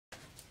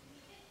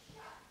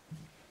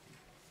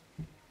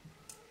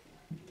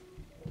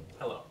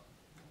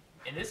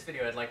In this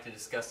video, I'd like to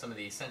discuss some of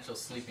the essential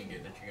sleeping gear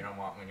that you're going to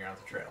want when you're on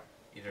the trail,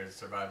 either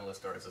as a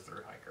survivalist or as a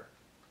thru hiker.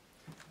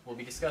 We'll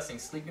be discussing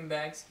sleeping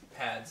bags,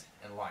 pads,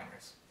 and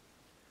liners.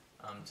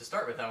 To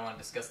start with, I want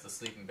to discuss the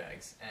sleeping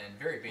bags, and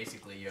very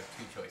basically you have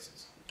two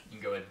choices. You can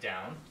go with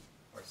down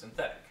or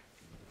synthetic.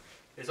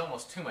 There's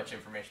almost too much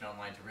information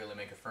online to really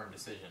make a firm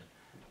decision,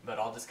 but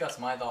I'll discuss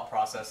my thought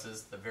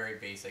processes, the very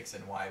basics,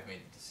 and why I've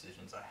made the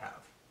decisions I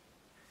have.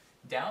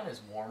 Down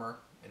is warmer,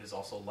 it is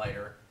also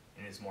lighter,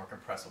 and it is more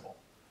compressible.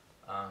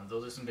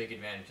 Those are some big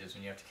advantages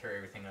when you have to carry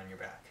everything on your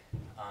back.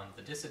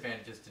 The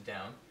disadvantages to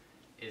down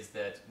is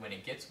that when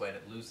it gets wet,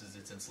 it loses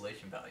its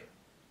insulation value.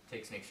 It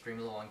takes an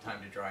extremely long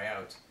time to dry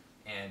out,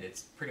 and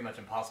it's pretty much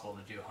impossible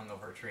to do hung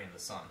over a tree in the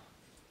sun.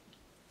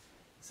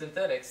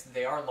 Synthetics,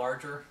 they are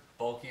larger,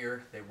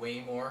 bulkier, they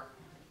weigh more,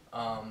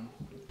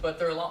 but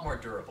they're a lot more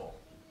durable.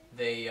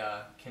 They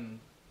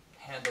can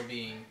handle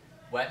being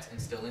wet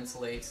and still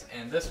insulate,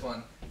 and this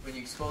one, when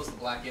you expose the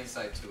black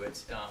inside to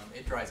it,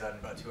 it dries out in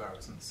about 2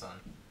 hours in the sun.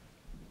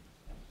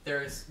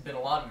 There's been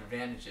a lot of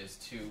advantages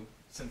to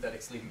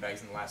synthetic sleeping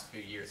bags in the last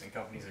few years, and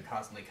companies are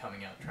constantly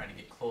coming out trying to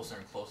get closer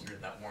and closer to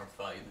that warmth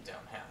value that down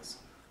has.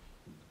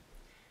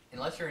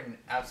 Unless you're in an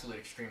absolute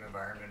extreme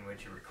environment in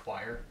which you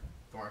require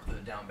the warmth of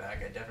the down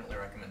bag, I definitely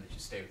recommend that you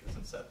stay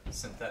with the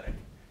synthetic,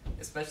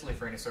 especially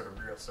for any sort of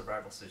real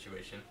survival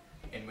situation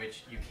in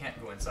which you can't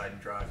go inside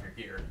and dry off your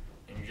gear,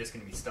 and you're just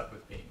going to be stuck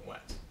with being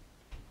wet.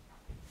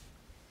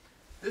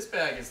 This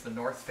bag is the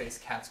North Face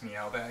Cat's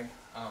Meow bag.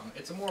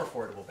 It's a more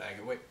affordable bag.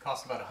 It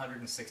costs about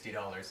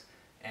 $160,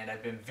 and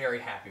I've been very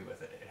happy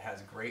with it. It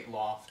has great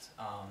loft.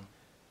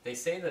 They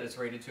say that it's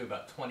rated to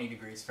about 20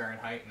 degrees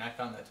Fahrenheit, and I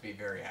found that to be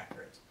very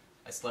accurate.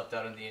 I slept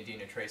out on the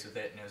Andina Trace with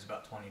it, and it was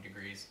about 20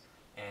 degrees,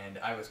 and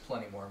I was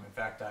plenty warm. In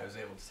fact, I was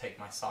able to take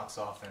my socks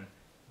off and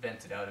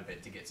vent it out a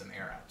bit to get some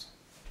air out.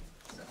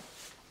 So,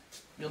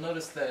 you'll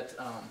notice that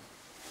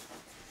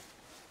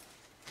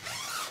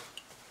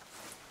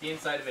the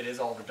inside of it is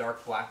all the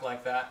dark black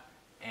like that,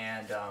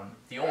 and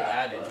the old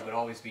adage would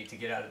always be to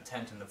get out of the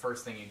tent, and the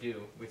first thing you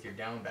do with your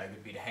down bag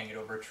would be to hang it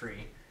over a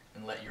tree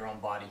and let your own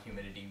body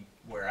humidity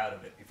wear out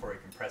of it before you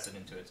can press it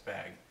into its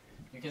bag.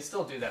 You can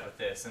still do that with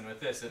this, and with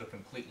this it'll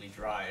completely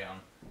dry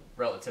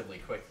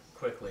relatively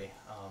quickly,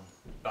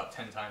 about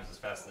 10 times as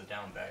fast as the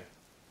down bag.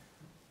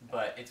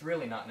 But it's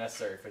really not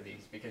necessary for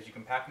these because you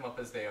can pack them up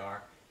as they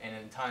are, and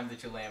in the time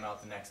that you lay them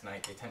out the next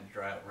night, they tend to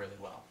dry out really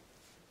well.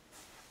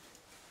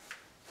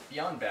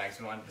 Beyond bags,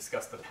 we want to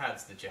discuss the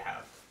pads that you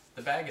have.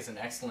 The bag is an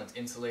excellent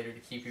insulator to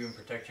keep you and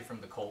protect you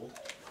from the cold,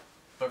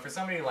 but for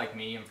somebody like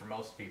me and for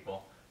most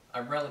people,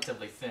 I'm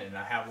relatively thin and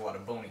I have a lot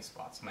of bony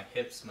spots. My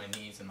hips, my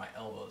knees, and my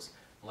elbows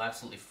will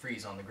absolutely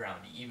freeze on the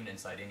ground, even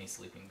inside any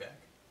sleeping bag.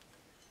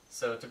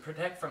 So to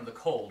protect from the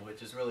cold,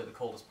 which is really the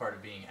coldest part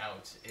of being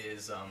out,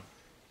 is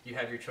you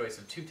have your choice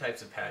of two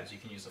types of pads. You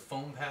can use a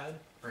foam pad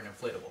or an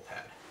inflatable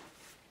pad.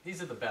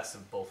 These are the best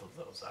of both of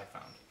those, I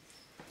found.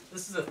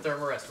 This is a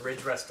Thermarest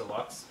Ridge Rest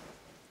Deluxe.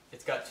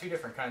 It's got two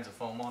different kinds of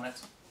foam on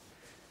it.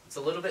 It's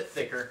a little bit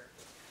thicker,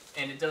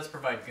 and it does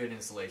provide good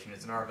insulation.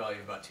 It's an R value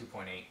of about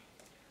 2.8.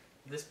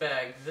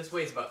 This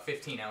weighs about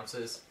 15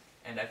 ounces,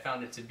 and I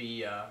found it to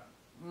be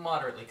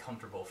moderately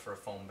comfortable for a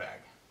foam bag.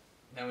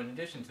 Now, in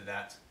addition to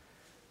that,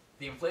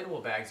 the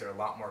inflatable bags are a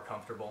lot more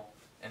comfortable,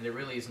 and there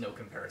really is no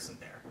comparison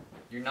there.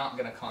 You're not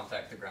going to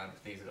contact the ground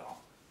with these at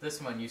all.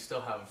 This one, you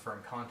still have a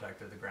firm contact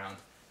with the ground,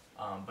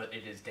 but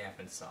it is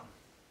dampened some.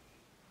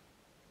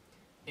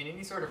 In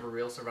any sort of a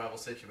real survival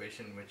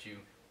situation in which you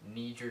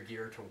need your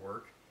gear to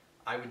work,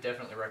 I would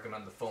definitely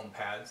recommend the foam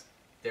pads.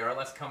 They are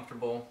less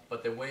comfortable,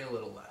 but they weigh a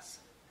little less.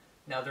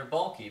 Now, they're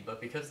bulky,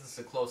 but because this is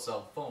a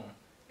closed-cell foam,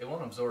 it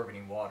won't absorb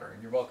any water,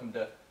 and you're welcome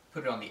to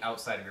put it on the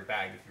outside of your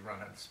bag if you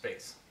run out of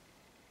space.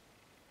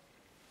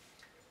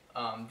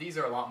 These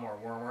are a lot more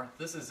warmer.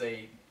 This is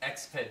a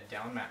Exped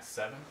Downmat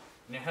 7,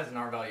 and it has an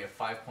R value of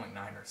 5.9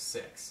 or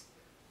 6.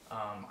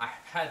 I've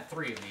had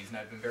 3 of these, and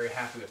I've been very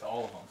happy with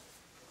all of them.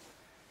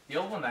 The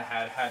old one I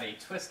had a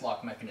twist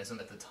lock mechanism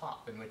at the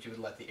top in which you would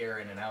let the air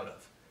in and out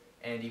of,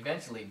 and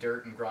eventually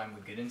dirt and grime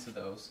would get into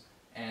those,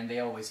 and they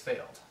always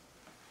failed.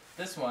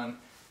 This one,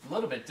 a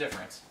little bit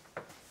different.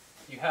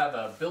 You have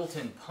a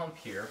built-in pump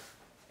here,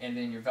 and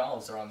then your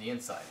valves are on the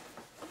inside.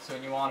 So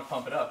when you want to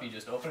pump it up, you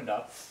just open it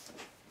up,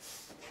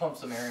 pump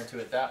some air into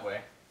it that way,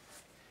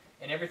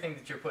 and everything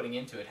that you're putting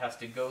into it has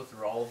to go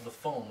through all of the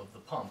foam of the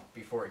pump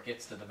before it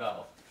gets to the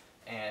valve.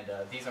 And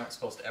these aren't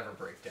supposed to ever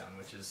break down,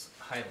 which is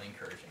highly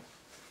encouraging.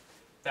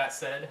 That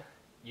said,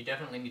 you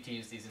definitely need to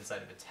use these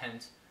inside of a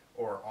tent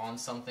or on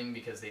something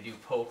because they do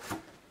poke.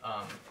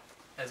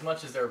 As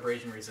much as they're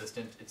abrasion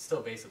resistant, it's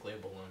still basically a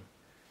balloon.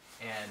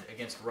 And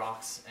against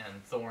rocks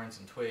and thorns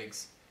and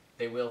twigs,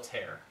 they will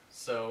tear.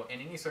 So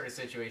in any sort of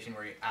situation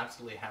where you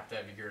absolutely have to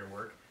have your gear to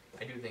work,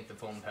 I do think the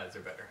foam pads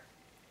are better.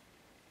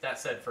 That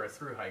said, for a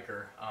thru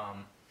hiker,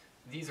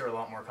 these are a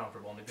lot more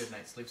comfortable, and a good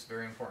night's sleep is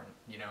very important.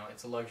 You know,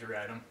 it's a luxury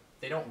item.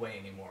 They don't weigh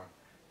anymore.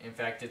 In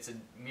fact, it's a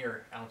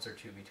mere ounce or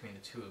two between the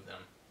two of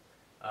them.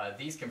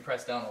 These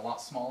compress down a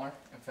lot smaller.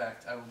 In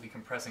fact, I will be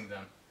compressing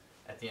them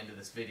at the end of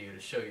this video to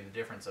show you the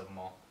difference of them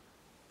all.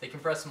 They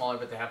compress smaller,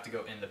 but they have to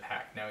go in the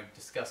pack. Now we've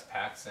discussed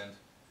packs, and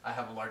I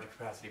have a larger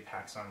capacity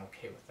pack, so I'm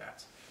okay with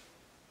that.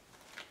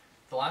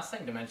 The last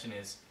thing to mention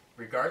is,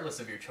 regardless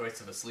of your choice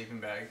of a sleeping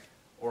bag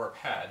or a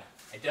pad,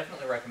 I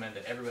definitely recommend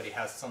that everybody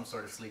has some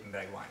sort of sleeping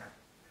bag liner.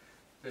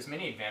 There's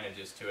many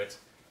advantages to it.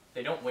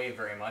 They don't weigh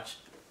very much.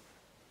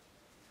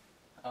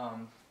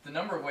 The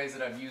number of ways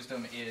that I've used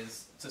them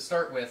is, to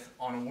start with,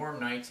 on a warm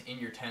night in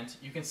your tent,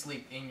 you can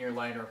sleep in your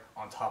liner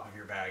on top of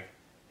your bag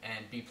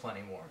and be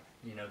plenty warm.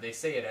 You know, they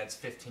say it adds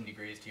 15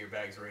 degrees to your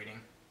bag's rating.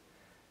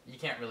 You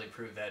can't really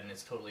prove that, and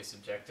it's totally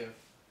subjective.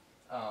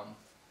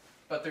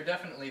 But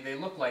they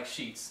look like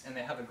sheets, and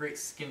they have a great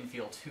skin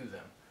feel to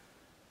them.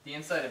 The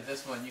inside of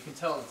this one, you can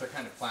tell that they're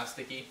kind of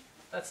plasticky.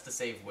 That's to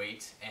save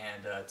weight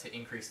and to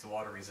increase the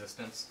water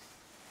resistance.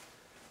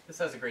 This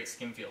has a great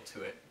skin feel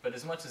to it, but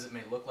as much as it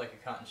may look like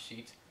a cotton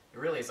sheet, it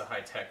really is a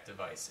high-tech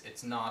device.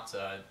 It's not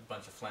a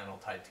bunch of flannel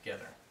tied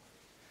together.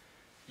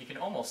 You can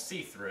almost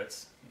see through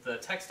it. The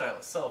textile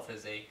itself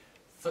is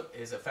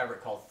a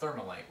fabric called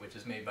Thermalite, which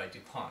is made by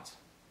DuPont.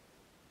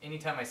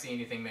 Anytime I see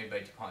anything made by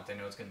DuPont, I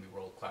know it's going to be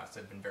world-class.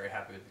 I've been very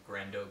happy with the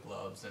Grando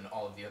gloves and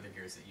all of the other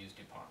gears that use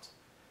DuPont.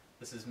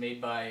 This is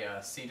made by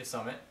Sea to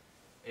Summit.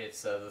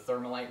 It's the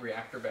Thermalite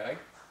reactor bag.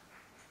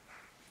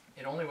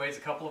 It only weighs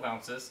a couple of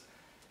ounces,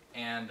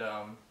 and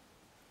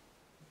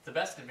the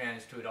best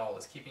advantage to it all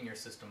is keeping your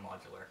system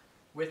modular.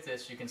 With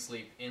this, you can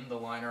sleep in the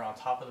liner on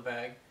top of the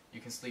bag, you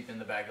can sleep in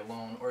the bag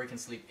alone, or you can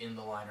sleep in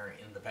the liner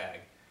in the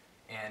bag.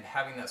 And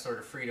having that sort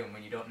of freedom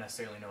when you don't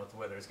necessarily know what the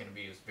weather is going to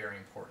be is very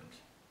important.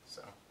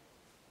 So,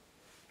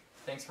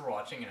 thanks for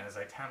watching, and as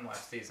I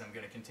time-lapse these, I'm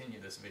going to continue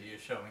this video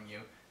showing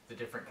you the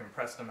different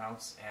compressed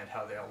amounts and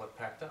how they all look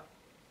packed up.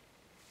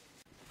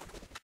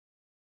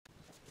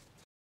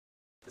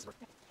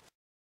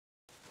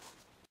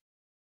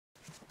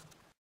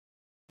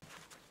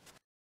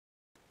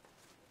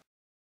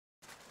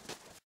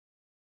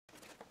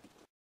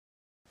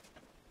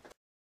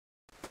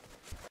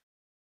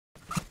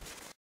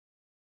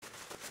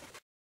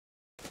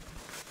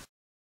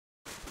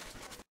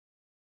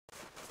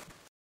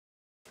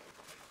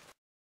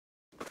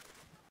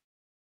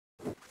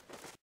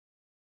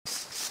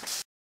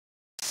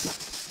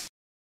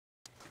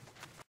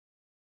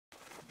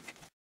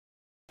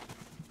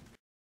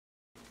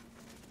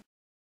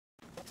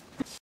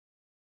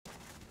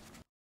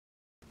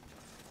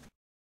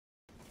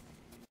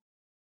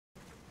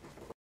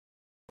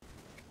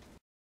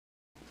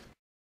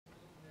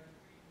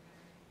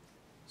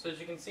 So as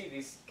you can see,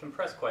 these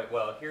compress quite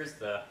well. Here's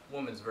the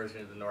woman's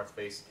version of the North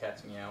Face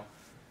Cat's Meow,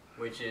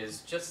 which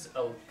is just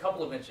a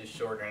couple of inches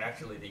shorter and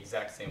actually the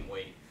exact same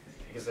weight,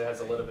 because it has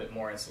a little bit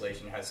more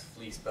insulation. It has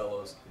fleece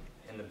bellows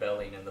in the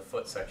belly and in the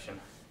foot section.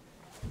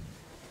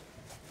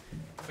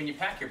 When you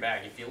pack your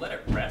bag, if you let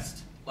it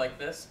rest like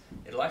this,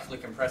 it'll actually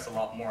compress a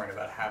lot more in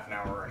about half an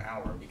hour or an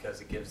hour, because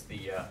it gives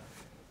the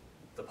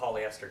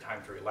polyester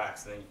time to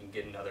relax, and then you can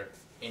get another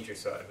inch or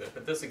so out of it.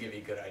 But this will give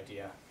you a good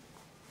idea.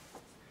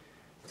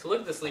 To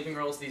look at the sleeping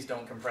rolls, these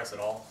don't compress at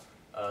all.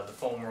 The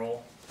foam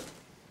roll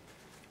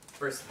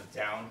versus the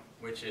down,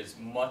 which is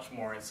much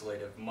more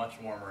insulative, much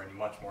warmer, and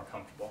much more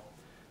comfortable.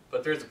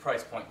 But there's a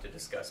price point to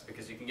discuss,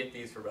 because you can get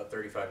these for about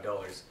 $35,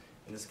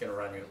 and this is going to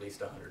run you at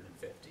least $150.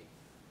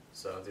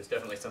 So there's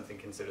definitely something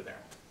to consider there.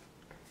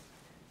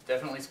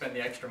 Definitely spend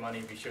the extra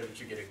money. Be sure that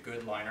you get a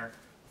good liner.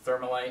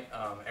 Thermalite,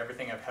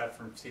 everything I've had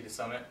from Sea to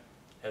Summit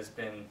has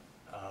been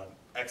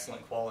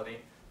excellent quality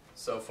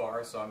so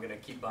far, so I'm going to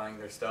keep buying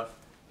their stuff.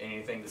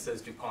 Anything that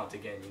says DuPont,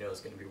 again, you know is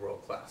going to be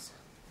world class.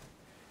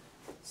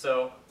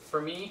 So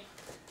for me,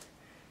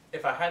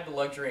 if I had the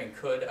luxury and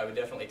could, I would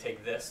definitely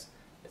take this.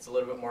 It's a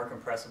little bit more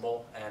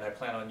compressible, and I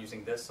plan on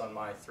using this on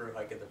my through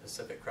hike of the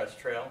Pacific Crest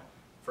Trail.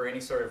 For any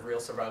sort of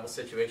real survival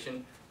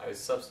situation, I would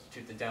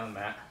substitute the down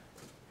mat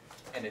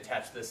and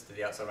attach this to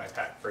the outside of my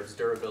pack for its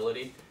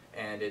durability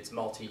and its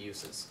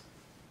multi-uses.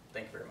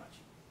 Thank you very much.